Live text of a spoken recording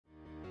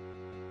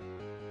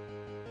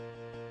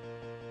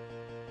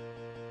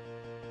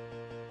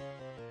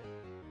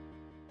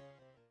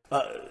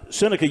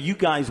Seneca, you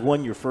guys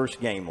won your first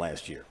game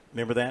last year.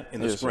 Remember that?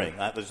 In the Yes, spring.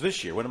 sir. It was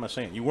this year. What am I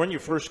saying? You won your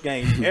first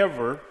game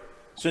ever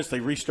since they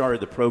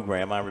restarted the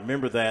program. I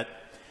remember that.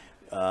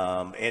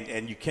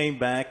 And you came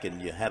back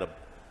and you had a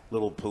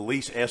little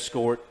police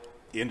escort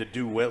in to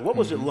do well. What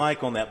was it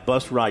like on that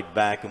bus ride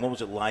back, and what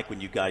was it like when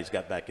you guys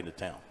got back into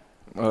town?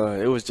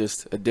 It was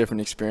just a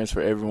different experience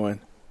for everyone.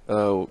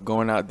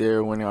 Going out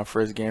there, winning our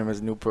first game as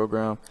a new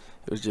program,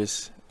 it was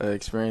just an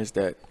experience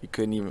that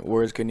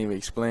words couldn't even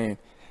explain.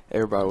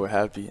 Everybody was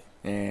happy,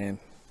 and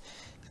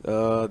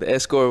the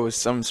escort was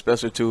something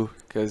special too,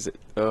 because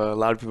a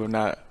lot of people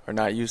are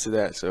not used to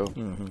that. So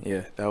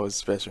yeah, that was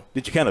special.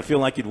 Did you kind of feel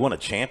like you'd won a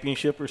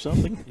championship or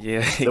something?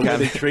 Yeah, The way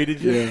they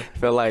treated you? Yeah.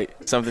 felt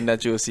like something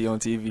that you'll see on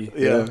TV.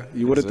 Yeah,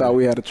 you would have thought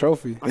we had a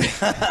trophy.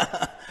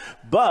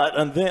 But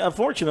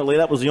unfortunately,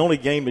 that was the only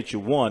game that you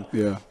won.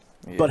 Yeah.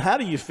 But how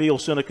do you feel,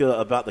 Seneca,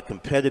 about the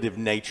competitive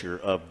nature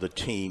of the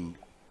team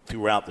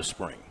throughout the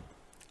spring?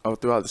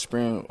 Throughout the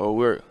spring,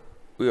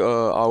 we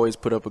always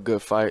put up a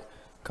good fight,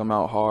 come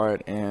out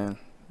hard, and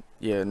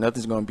yeah,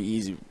 nothing's going to be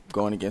easy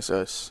going against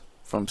us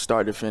from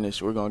start to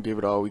finish. We're going to give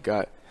it all we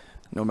got,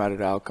 no matter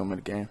the outcome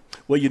of the game.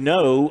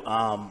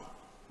 Well,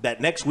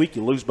 that next week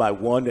you lose by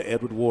 1 to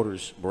Edward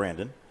Waters,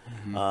 Brandon,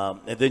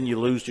 and then you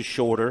lose to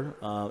Shorter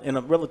in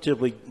a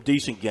relatively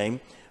decent game.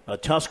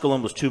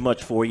 Tusculum was too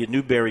much for you.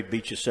 Newberry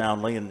beat you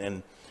soundly,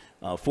 and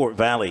Fort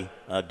Valley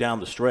down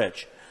the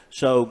stretch.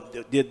 So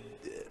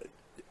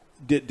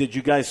did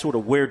you guys sort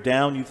of wear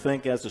down, you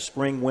think, as the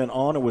spring went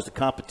on, or was the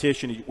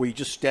competition, were you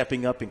just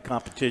stepping up in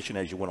competition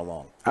as you went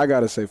along? I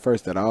got to say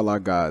first that all our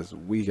guys,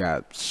 we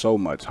got so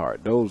much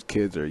heart. Those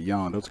kids are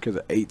young. Those kids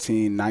are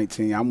 18,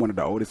 19. I'm one of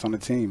the oldest on the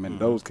team, and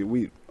those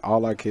kids,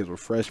 all our kids were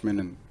freshmen,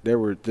 and they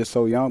were just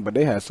so young, but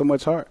they had so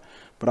much heart.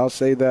 But I'll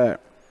say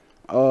that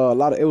it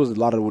was a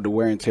lot of the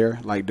wear and tear,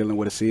 like dealing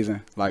with a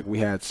season. Like we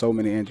had so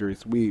many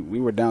injuries. We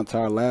were down to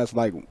our last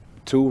one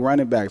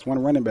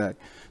running back.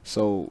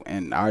 So,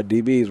 and our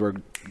DBs were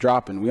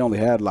dropping. We only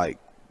had like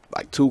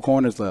 2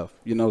 corners left,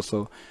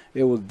 so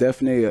it was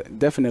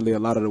definitely a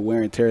lot of the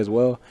wear and tear as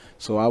well.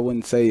 So I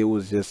wouldn't say it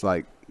was just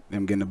like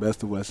them getting the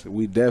best of us.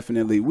 We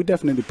definitely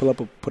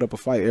put up a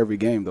fight every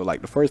game though.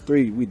 Like the first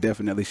 3 we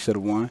definitely should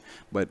have won,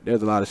 but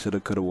there's a lot of shoulda,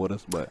 coulda,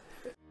 wouldas. But